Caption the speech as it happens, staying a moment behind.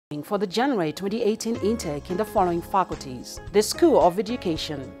admitting for the January 2018 intake in the following faculties: the School of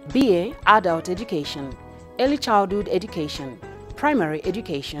Education, BA Adult Education, Early Childhood Education, Primary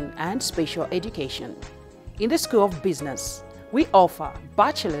Education and Special Education. In the School of Business, we offer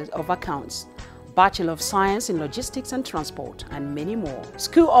Bachelor of Accounts, Bachelor of Science in Logistics and Transport, and many more.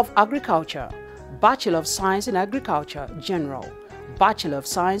 School of Agriculture, Bachelor of Science in Agriculture General, Bachelor of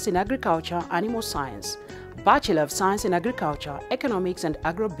Science in Agriculture Animal Science, Bachelor of Science in Agriculture Economics and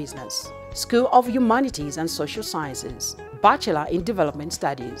Agrobusiness. School of Humanities and Social Sciences, Bachelor in Development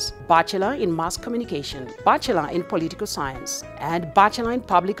Studies, Bachelor in Mass Communication, Bachelor in Political Science, and Bachelor in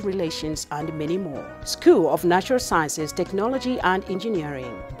Public Relations, and many more. School of Natural Sciences, Technology and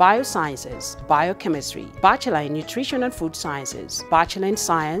Engineering, Biosciences, Biochemistry, Bachelor in Nutrition and Food Sciences, Bachelor in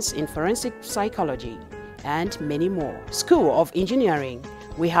Science in Forensic Psychology, and many more. School of Engineering,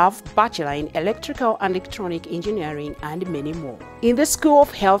 we have Bachelor in Electrical and Electronic Engineering, and many more. In the School of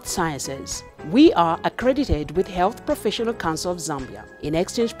Health Sciences, we are accredited with Health Professional Council of Zambia. In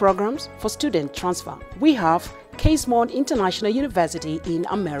exchange programs for student transfer, we have Casemont International University in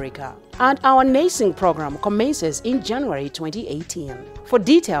America. And our nursing program commences in January 2018. For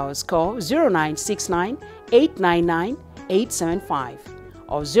details, call 0969 899 875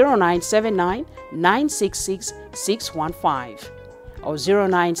 or 0979 966 615. or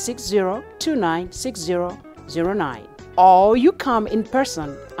 0960-296009. Or you come in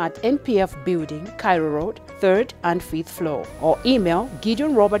person at NPF Building, Cairo Road, 3rd and 5th floor, or email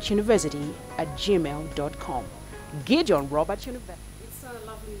GideonRobertsUniversity@gmail.com. Gideon Roberts University. It's a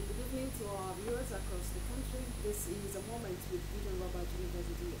lovely good evening to our viewers across the country. This is a moment with Gideon Roberts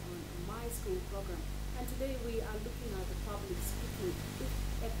University on My School program. And today we are looking at the public speaking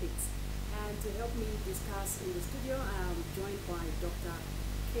ethics. And to help me discuss in the studio, I am joined by Dr.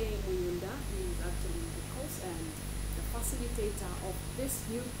 K. Muyunda, who is actually the host and the facilitator of this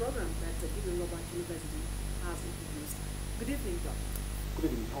new program that Gideon Roberts University has introduced. Good evening, Doctor.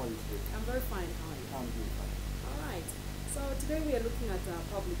 Good evening. How are you today? I'm very fine. How are you? I'm doing fine. All right. So today we are looking at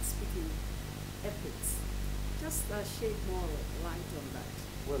public speaking ethics. Just shed more light on that.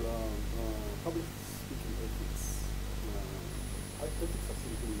 Well, public speaking ethics. Ethics are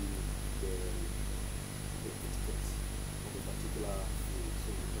simply the etiquette of a particular field. So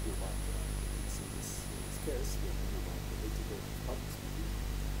we're talking about ethics in this case. We're talking about the etiquette of public speaking.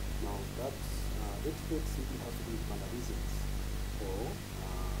 Now that etiquette simply has to do with mannerisms or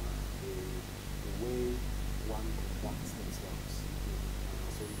the way one conducts themselves.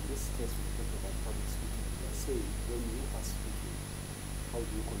 So in this case, we're talking about public speaking. We are saying when you are speaking, how do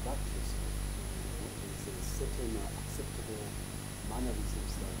you conduct yourself? There's a certain acceptable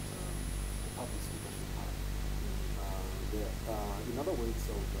mannerisms that the public speaker should have. In other words,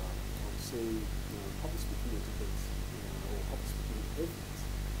 I would say public speaking etiquette or public speaking ethics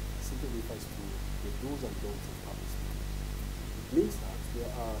simply refers to the do's and don'ts of public speaking. It means that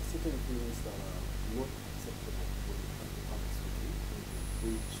there are certain things that are not acceptable when it comes to public speaking,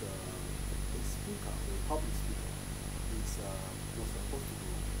 which a speaker, a public speaker, is not supposed to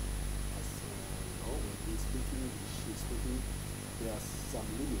do. As when he's speaking, she's speaking, there are some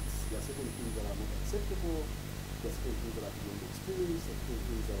limits. There are certain things that are not acceptable. There are certain things that are beyond experience. There are certain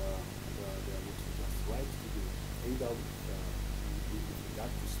things that are they are not just right to do. Either with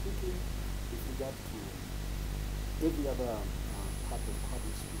regard to speaking, with regard to every other part of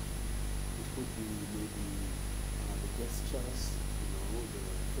public speaking. It could be maybe the gestures, the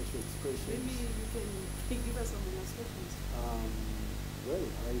facial expressions. Maybe you can give us some illustrations. Well,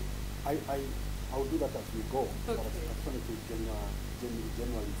 I'll do that as we go. Okay. But I'm trying to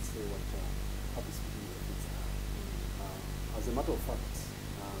generally say what public speaking ethics are. As a matter of fact,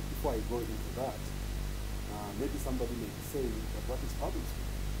 before I go into that, maybe somebody may be saying that what is public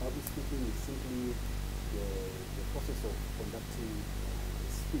speaking? Public speaking is simply the process of conducting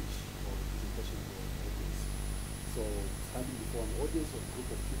a speech or a presentation to an audience. So standing before an audience or a group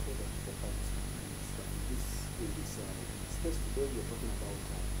of people, that is what public speaking is. In this space today, we are talking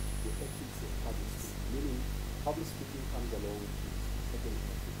about the ethics of public speaking, meaning public speaking comes along with certain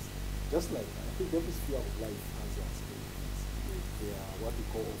ethics. Just like I think every sphere of life has certain ethics. There are what we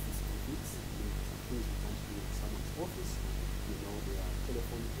call office ethics, meaning some things you can't do in someone's office. There are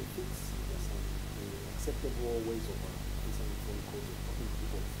telephone ethics, there are some acceptable ways of answering phone calls or talking to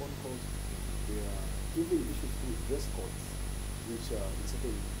people on phone calls. There are even issues with dress codes, which in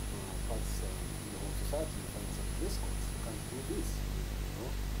certain parts of society you find some dress codes. You can't do this.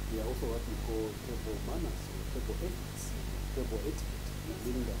 There are also what we call table manners or table ethics, table etiquette,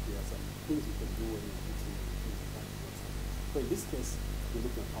 meaning that there are some things you can do when you're eating and things you can't do. So in this case, we're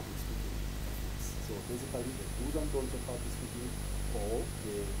looking at public speaking ethics. So basically the do's and don'ts of public speaking or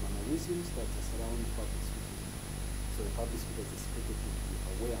the mannerisms that surround public speaking. So a public speaker is expected to be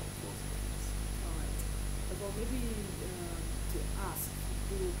aware of those things. All right. Well, maybe to ask,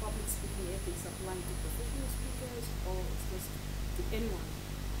 do public speaking ethics apply to professional speakers or just to anyone,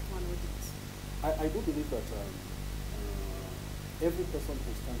 to an audience? I do believe that every person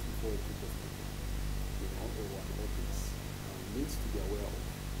who stands before a group of people, or an audience, needs to be aware of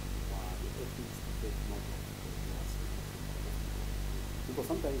the ethics that not of because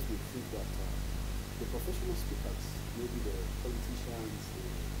sometimes we think that the professional speakers, maybe the politicians, the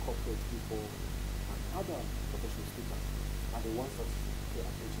corporate people, and other professional speakers are the ones that pay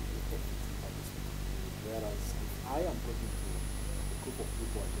attention to the ethics in public speaking. Whereas if I am talking to a group of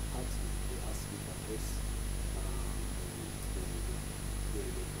people at a party, they ask me to address the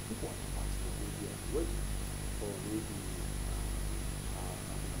people at the party, maybe at the wedding, or maybe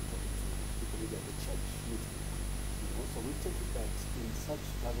I'm talking to people maybe at the church meeting. So we take it that in such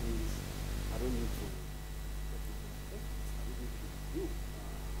gatherings, I don't need to be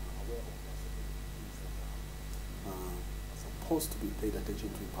aware of certain things that are supposed to be paid attention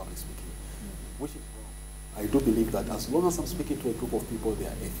to in public speaking, which is wrong. I do believe that as long as I'm speaking to a group of people, there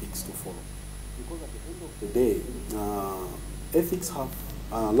are ethics to follow. Because at the end of the day, ethics have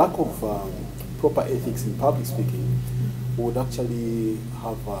lack of proper ethics in public speaking would actually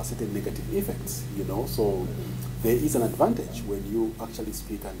have certain negative effects, so there is an advantage when you actually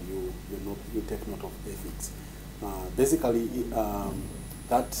speak and you take note of ethics. Basically,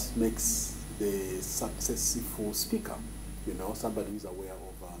 that makes the successful speaker, somebody who is aware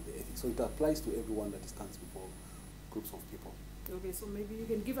of the ethics. So it applies to everyone that stands before groups of people. Okay, so maybe you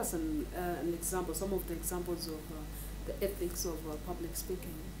can give us an example, some of the examples of the ethics of public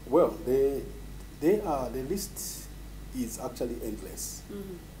speaking. Well, the list is actually endless,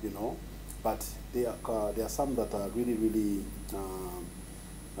 but there are some that are really, really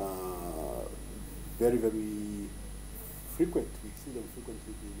very, very frequent. We see them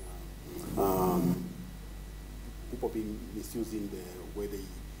frequently being people being misusing the way they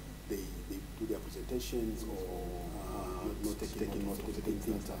do their presentations or not taking note of certain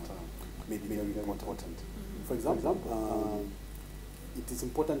things that may be very important. For example, it is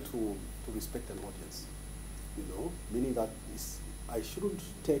important to respect an audience, meaning that I shouldn't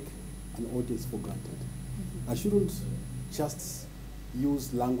take an audience for granted. I shouldn't just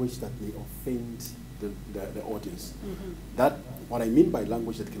use language that may offend the audience. That what I mean by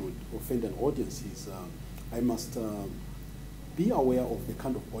language that can offend an audience is I must be aware of the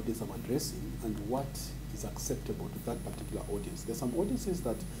kind of audience I'm addressing and what is acceptable to that particular audience. There's some audiences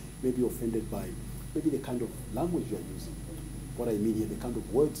that may be offended by maybe the kind of language you're using. What I mean here, the kind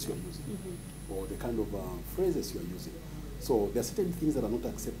of words you're using, or the kind of phrases you're using. So there are certain things that are not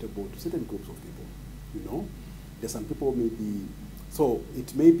acceptable to certain groups of people. There's some people so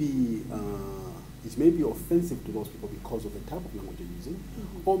it may be offensive to those people because of the type of language you're using,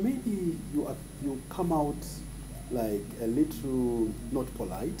 or maybe you come out like a little not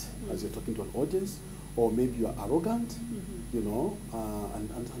polite as you're talking to an audience, or maybe you're arrogant,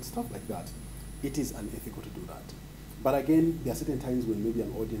 and stuff like that. It is unethical to do that. But again, there are certain times when maybe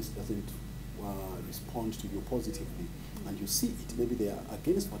an audience doesn't respond to you positively, and you see it. Maybe they are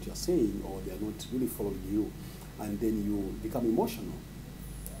against what you're saying, or they are not really following you, and then you become emotional.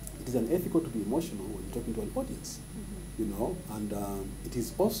 It is unethical to be emotional when you're talking to an audience, and it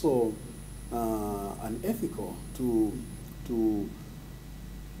is also unethical to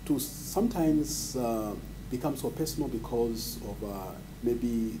sometimes become so personal because of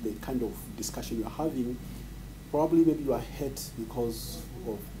maybe the kind of discussion you're having. Probably maybe you are hurt because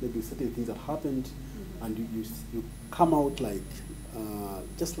of maybe certain things that happened, and you come out like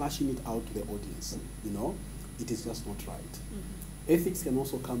just lashing it out to the audience. It is just not right. Ethics can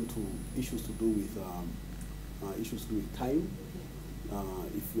also come to issues to do with time.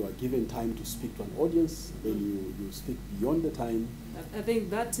 If you are given time to speak to an audience, then you speak beyond the time. I think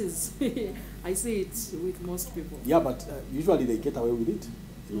that is, I see it with most people. Yeah, but usually they get away with it.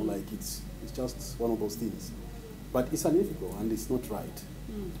 Like it's just one of those things. But it's unethical and it's not right.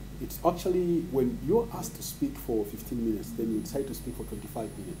 It's actually, when you're asked to speak for 15 minutes, then you decide to speak for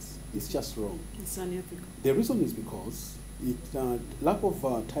 25 minutes. It's just wrong. It's unethical. The reason is because lack of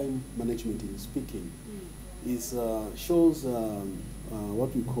time management in speaking shows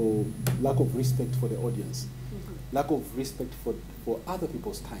what we call lack of respect for the audience, lack of respect for other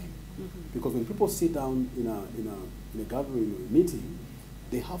people's time. Because when people sit down in a gathering or a meeting,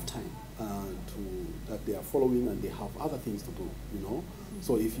 they have time that they are following, and they have other things to do.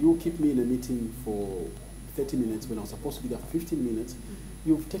 So if you keep me in a meeting for 30 minutes when I was supposed to be there for 15 minutes,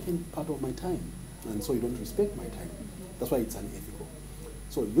 you've taken part of my time, and so you don't respect my time. That's why it's unethical.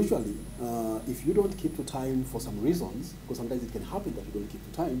 So usually, if you don't keep to time for some reasons, because sometimes it can happen that you don't keep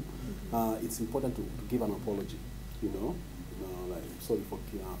to time, it's important to give an apology. Like sorry for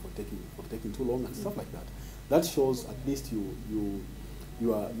taking too long and stuff like that. That shows at least you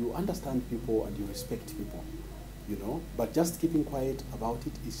understand people and you respect people. But just keeping quiet about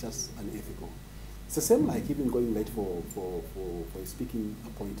it is just unethical. It's the same like even going late for a speaking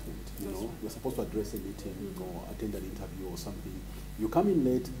appointment. You're supposed to address a meeting or attend an interview or something. You come in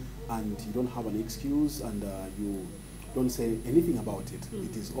late and you don't have an excuse and you don't say anything about it.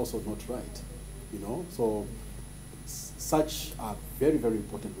 It is also not right. So such are very, very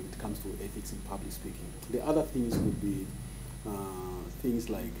important when it comes to ethics in public speaking. The other things would be things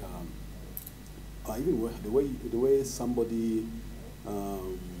like even the way somebody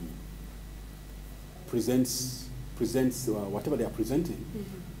presents whatever they are presenting.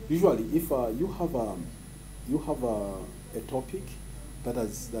 Usually, if you have a topic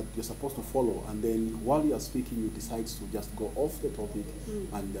that you're supposed to follow, and then while you are speaking, you decide to just go off the topic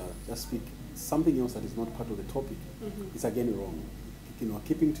and just speak something else that is not part of the topic, it's again wrong.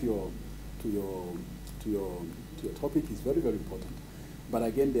 Keeping to your topic is very, very important. But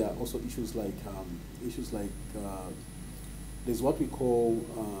again, there are also issues like there's what we call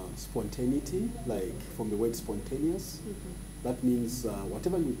spontaneity, like from the word spontaneous. That means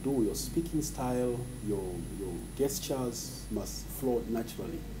whatever you do, your speaking style, your gestures must flow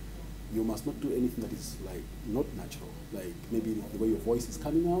naturally. You must not do anything that is like not natural, like maybe the way your voice is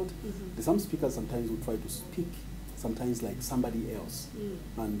coming out. Some speakers sometimes will try to speak sometimes like somebody else,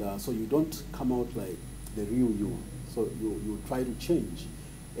 and so you don't come out like the real you. So you try to change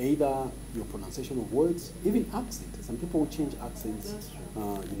either your pronunciation of words, even accent. Some people will change accents,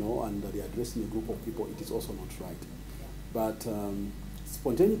 and they're addressing a group of people. It is also not right. But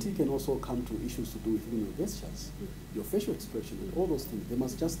spontaneity can also come to issues to do with even your gestures, your facial expression, and all those things. They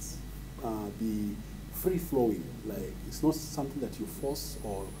must just be free-flowing. Like it's not something that you force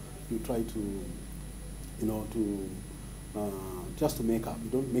or you try to, just to make up. You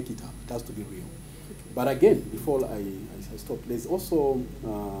don't make it up. It has to be real. But again, before I stop, there's also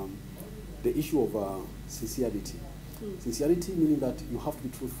the issue of sincerity. Sincerity meaning that you have to be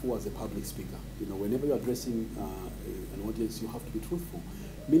truthful as a public speaker. Whenever you're addressing an audience, you have to be truthful.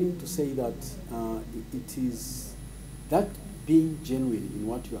 Meaning to say that it is that being genuine in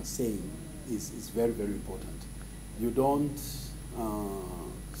what you are saying is very, very important. You don't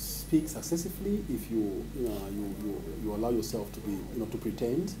speak successively if you allow yourself to be to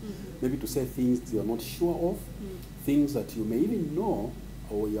pretend, maybe to say things you're not sure of, things that you may even know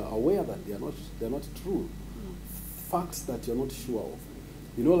or you're aware that they're not true, facts that you're not sure of.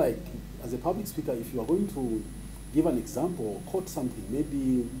 Like as a public speaker, if you are going to give an example or quote something,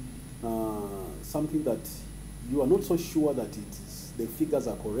 maybe something that you are not so sure that the figures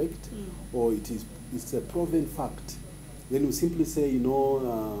are correct or it's a proven fact, then you simply say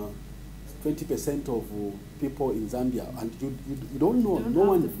 20% of people in Zambia, and you don't know.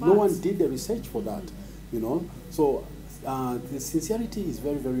 No one did the research for that. So the sincerity is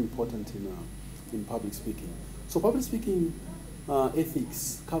very, very important in public speaking. So public speaking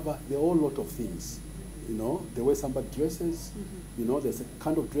ethics cover the whole lot of things. The way somebody dresses. There's a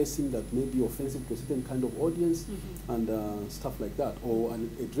kind of dressing that may be offensive to a certain kind of audience, and stuff like that, or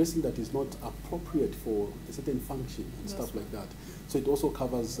a dressing that is not appropriate for a certain function and stuff like that. So it also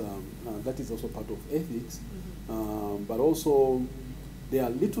covers, that is also part of ethics, but also there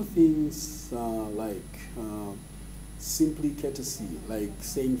are little things like simply courtesy, like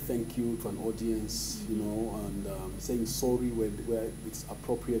saying thank you to an audience, and saying sorry where it's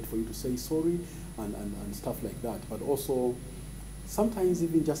appropriate for you to say sorry, and stuff like that. But also sometimes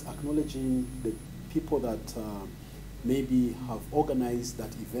even just acknowledging the people that maybe have organized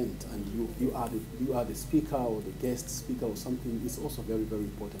that event, and you are the speaker or the guest speaker or something, is also very, very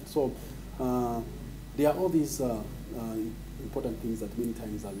important. So there are all these important things that many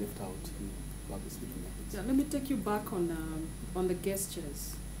times are left out in public speaking ethics. Yeah, let me take you back on the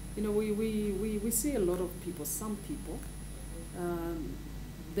gestures. We see a lot of people, some people,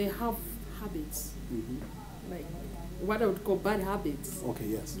 they have habits, like what I would call bad habits. Okay,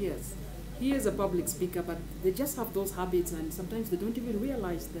 yes. Yes. He is a public speaker, but they just have those habits, and sometimes they don't even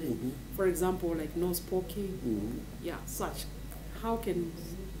realize that. For example, like nose poking, such. How can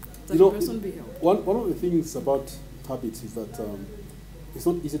such a person be helped? One of the things about habits is that it's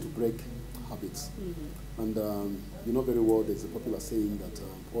not easy to break habits. And you know very well there's a popular saying that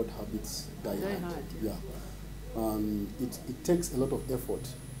odd habits die hard. Yeah. It takes a lot of effort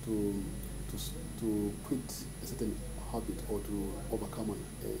to quit a certain habit or to overcome a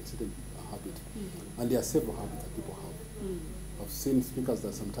certain habit. And there are several habits that people have. I've seen speakers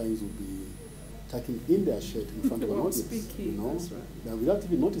that sometimes will be tucking in their shirt in front of an audience, speaking, you know, right. without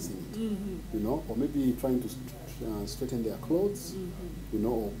even noticing it, you know, or maybe trying to straighten their clothes, you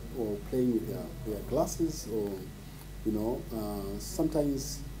know, or playing with their glasses, or, you know,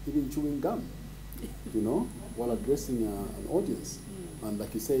 sometimes even chewing gum, you know, while addressing an audience. And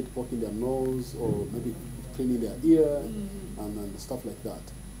like you said, poking their nose, or maybe cleaning their ear, and stuff like that.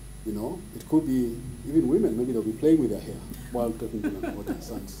 You know, it could be even women, maybe they'll be playing with their hair while talking to an audience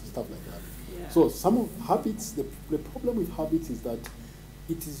and stuff like that. Yeah. So some of habits, the problem with habits is that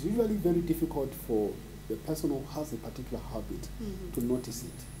it is usually very difficult for the person who has a particular habit to notice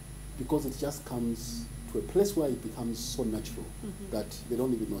it, because it just comes to a place where it becomes so natural that they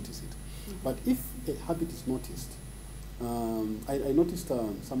don't even notice it. But if a habit is noticed, I noticed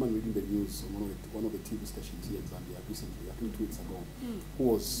someone reading the news on one of the TV stations here in Zambia recently, I think 2 weeks ago, who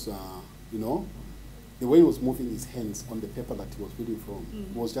was, you know, the way he was moving his hands on the paper that he was reading from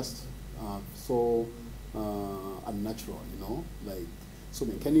was just so unnatural, you know, like so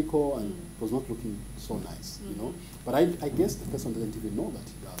mechanical, and was not looking so nice, you know. But I guess the person doesn't even know that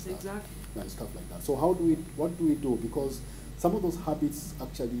he does that and stuff like that. So what do we do? Because some of those habits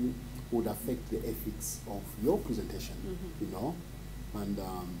actually would affect the ethics of your presentation, you know, and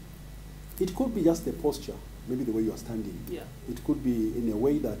it could be just the posture, maybe the way you are standing. Yeah. It could be in a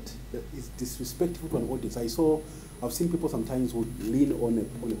way that is disrespectful to an audience. I've seen people sometimes who lean on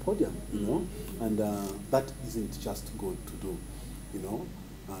a podium, you know, and that isn't just good to do, you know,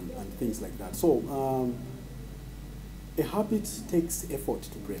 and things like that. So a habit takes effort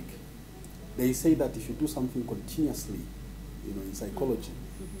to break. They say that if you do something continuously, you know, in psychology,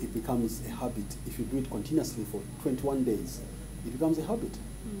 it becomes a habit. If you do it continuously for 21 days, it becomes a habit.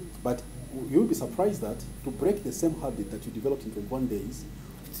 But you'll be surprised that to break the same habit that you developed in 21 days,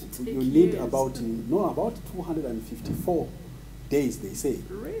 you need about 254 days, they say.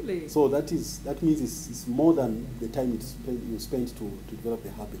 Really? So that means it's more than the time you spent to develop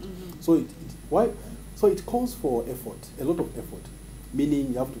the habit. So it calls for effort, a lot of effort,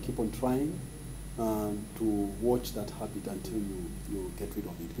 meaning you have to keep on trying to watch that habit until you get rid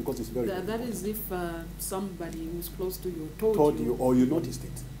of it, because it's very That important. is if somebody who's close to you told you or you noticed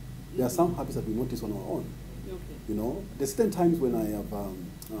it. There are some habits that we notice on our own. Okay. You know, there's certain times when I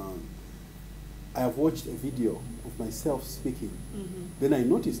have watched a video of myself speaking, then I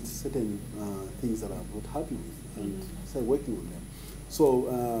noticed certain things that I'm not happy with, and started working on them. So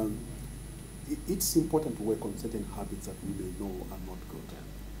it's important to work on certain habits that we may know are not good.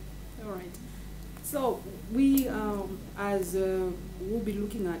 All right. So we, we'll be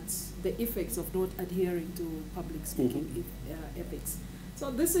looking at the effects of not adhering to public speaking ethics. So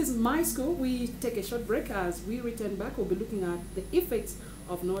this is My School. We take a short break. As we return back, we'll be looking at the effects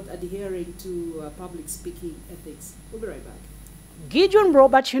of not adhering to public speaking ethics. We'll be right back. Gideon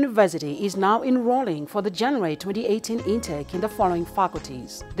Robert University is now enrolling for the January 2018 intake in the following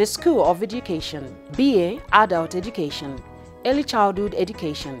faculties: the School of Education, BA Adult Education, Early Childhood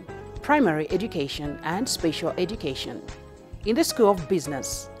Education, Primary Education and Special Education. In the School of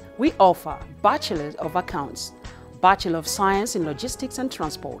Business, we offer Bachelor of Accounts, Bachelor of Science in Logistics and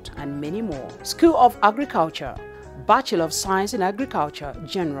Transport, and many more. School of Agriculture, Bachelor of Science in Agriculture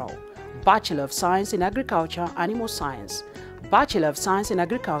General, Bachelor of Science in Agriculture Animal Science, Bachelor of Science in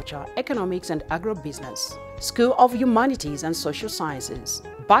Agriculture Economics and Agrobusiness. School of Humanities and Social Sciences,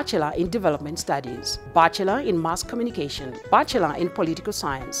 Bachelor in Development Studies, Bachelor in Mass Communication, Bachelor in Political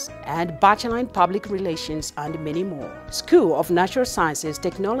Science, and Bachelor in Public Relations, and many more. School of Natural Sciences,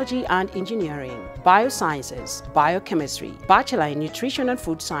 Technology and Engineering, Biosciences, Biochemistry, Bachelor in Nutrition and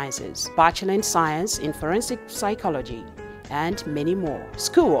Food Sciences, Bachelor in Science in Forensic Psychology, and many more.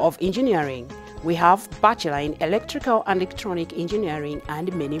 School of Engineering, we have Bachelor in Electrical and Electronic Engineering,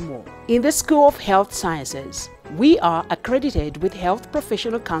 and many more. In the School of Health Sciences, we are accredited with Health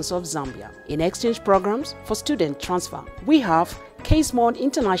Professional Council of Zambia. In exchange programs for student transfer, we have Casemont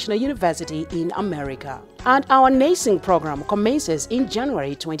International University in America. And our nursing program commences in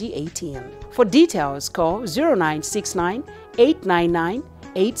January 2018. For details, call 0969 899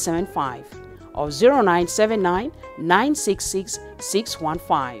 875 or 0979 966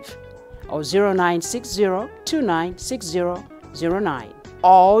 615. or 0960-296009.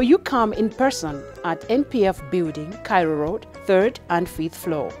 Or you come in person at NPF Building, Cairo Road, 3rd and 5th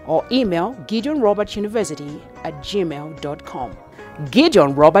floor, or email GideonRobertUniversity@gmail.com.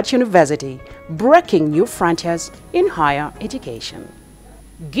 Gideon Robert University, breaking new frontiers in higher education.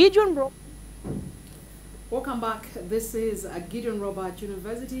 Gideon Robert. Welcome back. This is Gideon Robert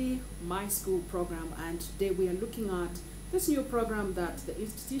University, My School program, and today we are looking at this new program that the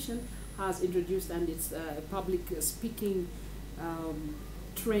institution has introduced, and it's a public speaking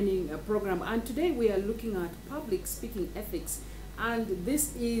training program, and today we are looking at public speaking ethics, and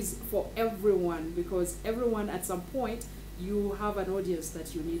this is for everyone, because everyone at some point you have an audience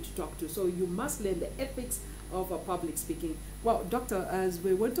that you need to talk to, so you must learn the ethics of public speaking. Well, doctor, as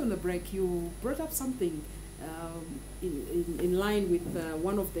we went on the break, you brought up something in line with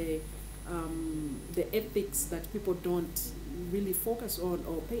one of the ethics that people don't really focus on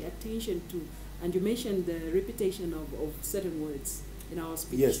or pay attention to, and you mentioned the repetition of certain words in our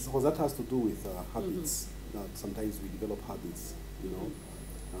speech. Yes, because that has to do with habits. Sometimes we develop habits, you know,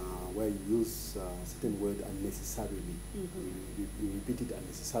 where you use certain word unnecessarily. You repeat it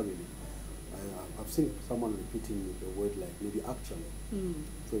unnecessarily. I've seen someone repeating the word like maybe actually.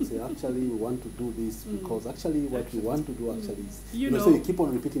 So you say actually we want to do this because actually what we want to do actually is, you know, so you keep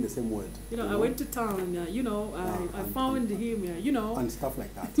on repeating the same word. You know, I went to town, you know, I found him, you know. And stuff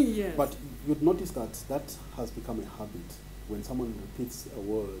like that. Yes. But you'd notice that that has become a habit when someone repeats a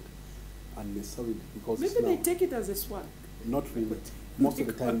word unnecessarily, because maybe they take it as a swag. Not really. Most of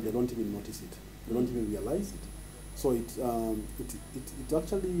the time they don't even notice it. They don't even realize it. So it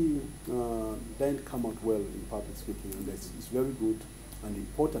actually didn't come out well in public speaking, and it's very good and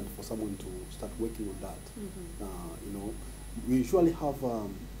important for someone to start working on that. You know, we usually have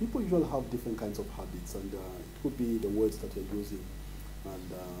people usually have different kinds of habits, and it could be the words that you're using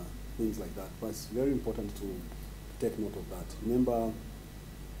and things like that. But it's very important to take note of that. Remember,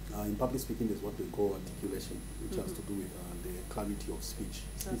 in public speaking, there's what they call articulation, which has to do with the clarity of speech,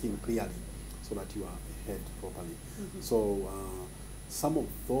 speaking clearly, so that you are heard properly. So some of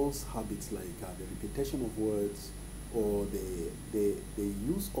those habits, like the repetition of words or the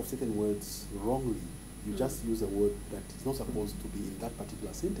use of certain words wrongly, you just use a word that is not supposed to be in that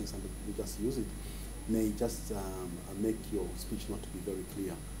particular sentence, and you just use it, may just make your speech not to be very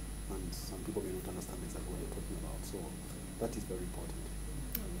clear, and some people may not understand exactly what you're talking about. So that is very important.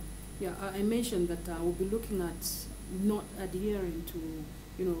 Yeah, I mentioned that I will be looking at not adhering to,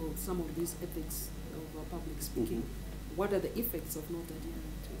 you know, some of these ethics of public speaking. What are the effects of not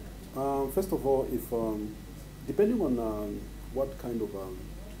adhering to that? First of all, if depending on what kind of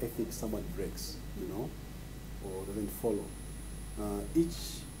ethics someone breaks, you know, or doesn't follow,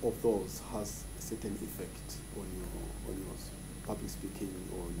 each of those has a certain effect on your public speaking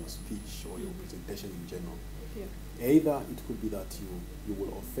or your speech or your presentation in general. Yeah. Either it could be that you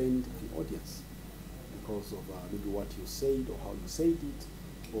will offend an audience because of maybe what you said or how you said it,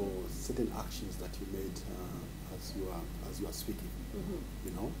 or certain actions that you made as you are speaking.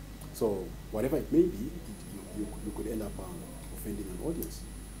 You know, so whatever it may be, you could end up offending an audience.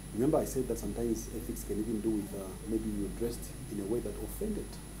 Remember, I said that sometimes ethics can even do with maybe you dressed in a way that offended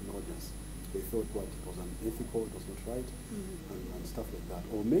an audience. They thought what it was unethical, it was not right, and stuff like that.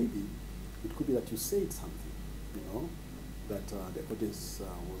 Or maybe it could be that you said something, you know, that the audience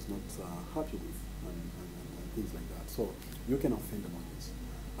was not happy with, and things like that. So you can offend an audience.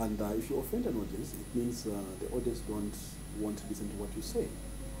 And if you offend an audience, it means the audience don't want to listen to what you say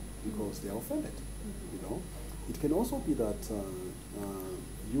because they are offended, you know. It can also be that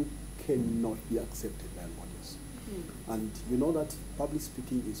you cannot be accepted by an audience. And you know that public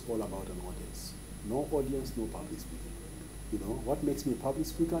speaking is all about an audience. No audience, no public speaking. You know, what makes me a public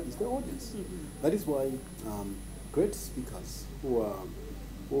speaker is the audience. That is why great speakers who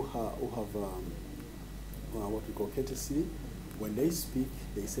have what we call courtesy, when they speak,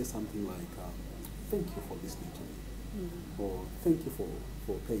 they say something like, thank you for listening to me, or thank you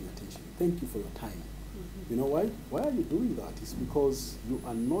for paying attention, thank you for your time. You know why? Why are you doing that? It's because you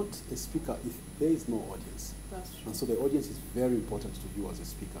are not a speaker if there is no audience. That's true. And so the audience is very important to you as a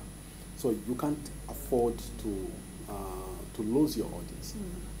speaker. So you can't afford to lose your audience.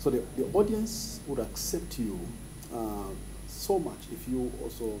 So the audience would accept you so much if you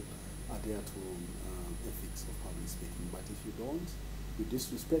also adhere to ethics of public speaking. But if you don't, you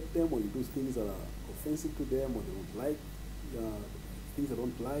disrespect them, or you do things that are offensive to them, or they don't like things they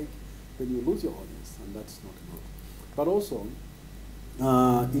don't like, then you lose your audience, and that's not good. But also,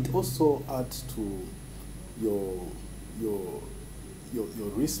 it also adds to your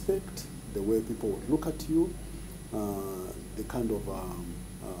respect, the way people would look at you, the kind of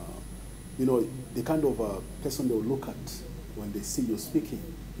you know, the kind of person they will look at when they see you speaking,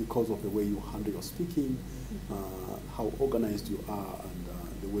 because of the way you handle your speaking, how organized you are, and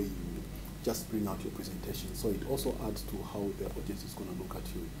the way you just bring out your presentation. So it also adds to how the audience is going to look at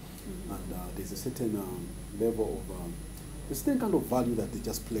you. And there's a certain level of, a certain kind of value that they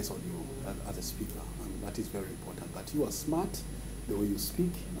just place on you as a speaker. And that is very important, that you are smart, the way you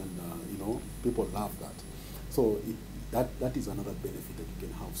speak, and you know, people love that. So that is another benefit that you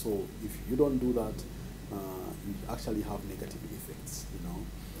can have. So if you don't do that, you actually have negative effects, you know.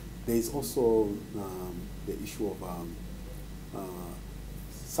 There is also the issue of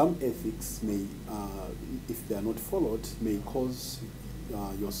some ethics may, if they are not followed, may cause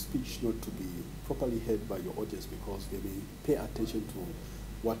your speech not to be properly heard by your audience, because they may pay attention to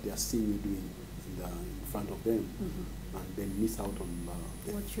what they are seeing you doing in front of them, and then miss out on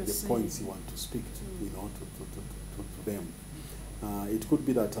the points you want to speak to, you know, to them. It could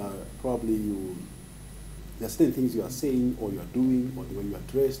be that probably there are certain things you are saying or you are doing, or the way you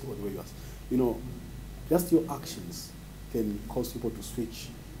are dressed, or the way you are, you know, just your actions can cause people to switch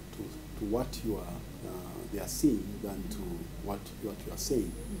to what you are, they are seeing than to what you are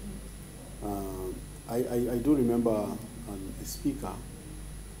saying. I do remember a speaker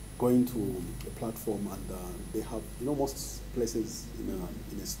going to a platform, and they have, you know, most places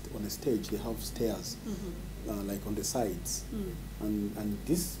on a stage, they have stairs, like on the sides. And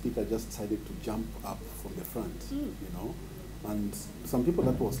this speaker just decided to jump up from the front, you know. And some people,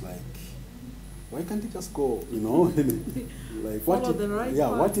 that was like, why can't he just go, you know? Like, what if,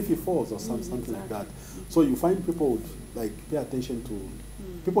 what if he falls or something like that? So you find people would like pay attention to,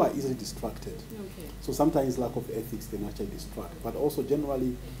 people are easily distracted. So sometimes lack of ethics can actually distract. But also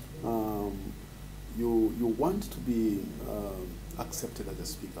generally, you want to be accepted as a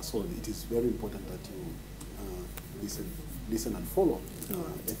speaker. So it is very important that you listen and follow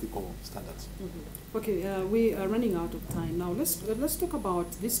ethical standards. Okay, we are running out of time now. Let's talk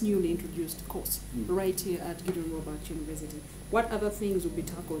about this newly introduced course right here at Gideon Roberts University. What other things will be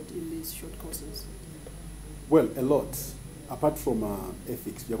tackled in these short courses? Well, a lot. Apart from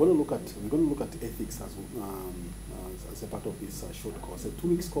ethics, we're going to look at ethics as a part of this short course. A 2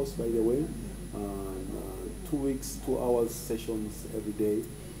 weeks course, by the way. 2 weeks, 2 hours sessions every day.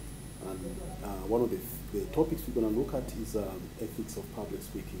 And one of the topics we're going to look at is ethics of public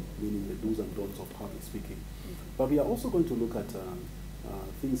speaking, meaning the do's and don'ts of public speaking. But we are also going to look at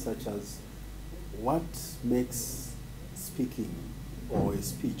things such as what makes speaking or a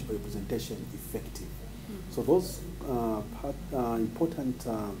speech or a presentation effective. So those important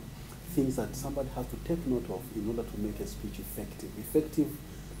things that somebody has to take note of in order to make a speech effective. Effective,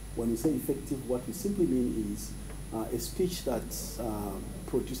 when we say effective, what we simply mean is a speech that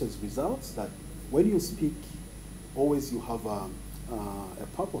produces results, that when you speak, always you have a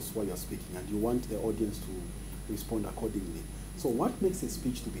purpose while you're speaking, and you want the audience to respond accordingly. So what makes a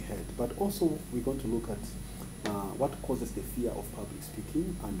speech to be heard? But also we're going to look at what causes the fear of public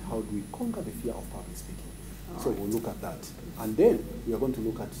speaking, and how do we conquer the fear of public speaking. So we'll look at that. And then we are going to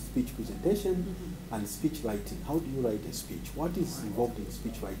look at speech presentation and speech writing. How do you write a speech? What is involved in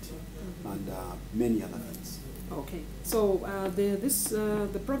speech writing? And many other things. Okay. So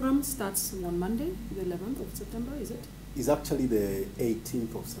the program starts on Monday, the 11th of September, is it? It's actually the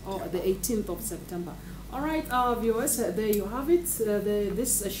 18th of September. Oh, the 18th of September. All right, viewers, there you have it.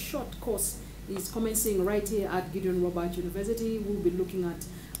 This short course is commencing right here at Gideon Roberts University. We'll be looking at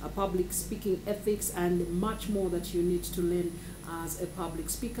public speaking ethics and much more that you need to learn as a public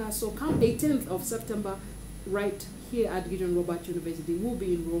speaker. So come 18th of September, right here at Gideon Roberts University, we'll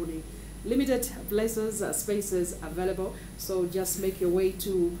be enrolling. Limited places, spaces available. So just make your way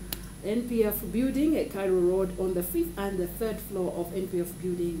to NPF building at Cairo Road on the 5th and the 3rd floor of NPF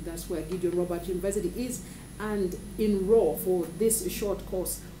building. That's where Gideon Roberts University is, and enroll for this short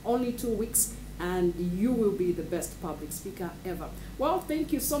course. Only 2 weeks, and you will be the best public speaker ever. Well,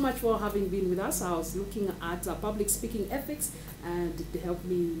 thank you so much for having been with us. I was looking at public speaking ethics, and to help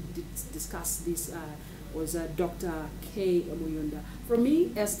me discuss this was Dr. K. Omuyunda. From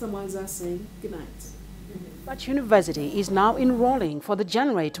me, Esther Mwanza, saying good night. Roberts University is now enrolling for the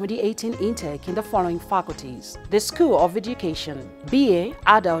January 2018 intake in the following faculties: the School of Education, BA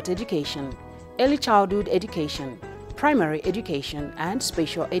Adult Education, Early Childhood Education, Primary Education and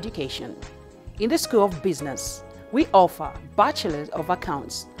Special Education. In the School of Business, we offer Bachelor of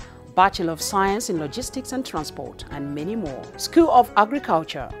Accounts, Bachelor of Science in Logistics and Transport, and many more. School of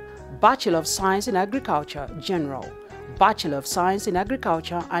Agriculture, Bachelor of Science in Agriculture General, Bachelor of Science in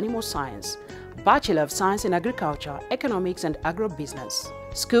Agriculture Animal Science, Bachelor of Science in Agriculture Economics and Agrobusiness.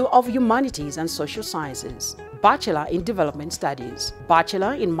 School of Humanities and Social Sciences, Bachelor in Development Studies,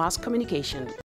 Bachelor in Mass Communication.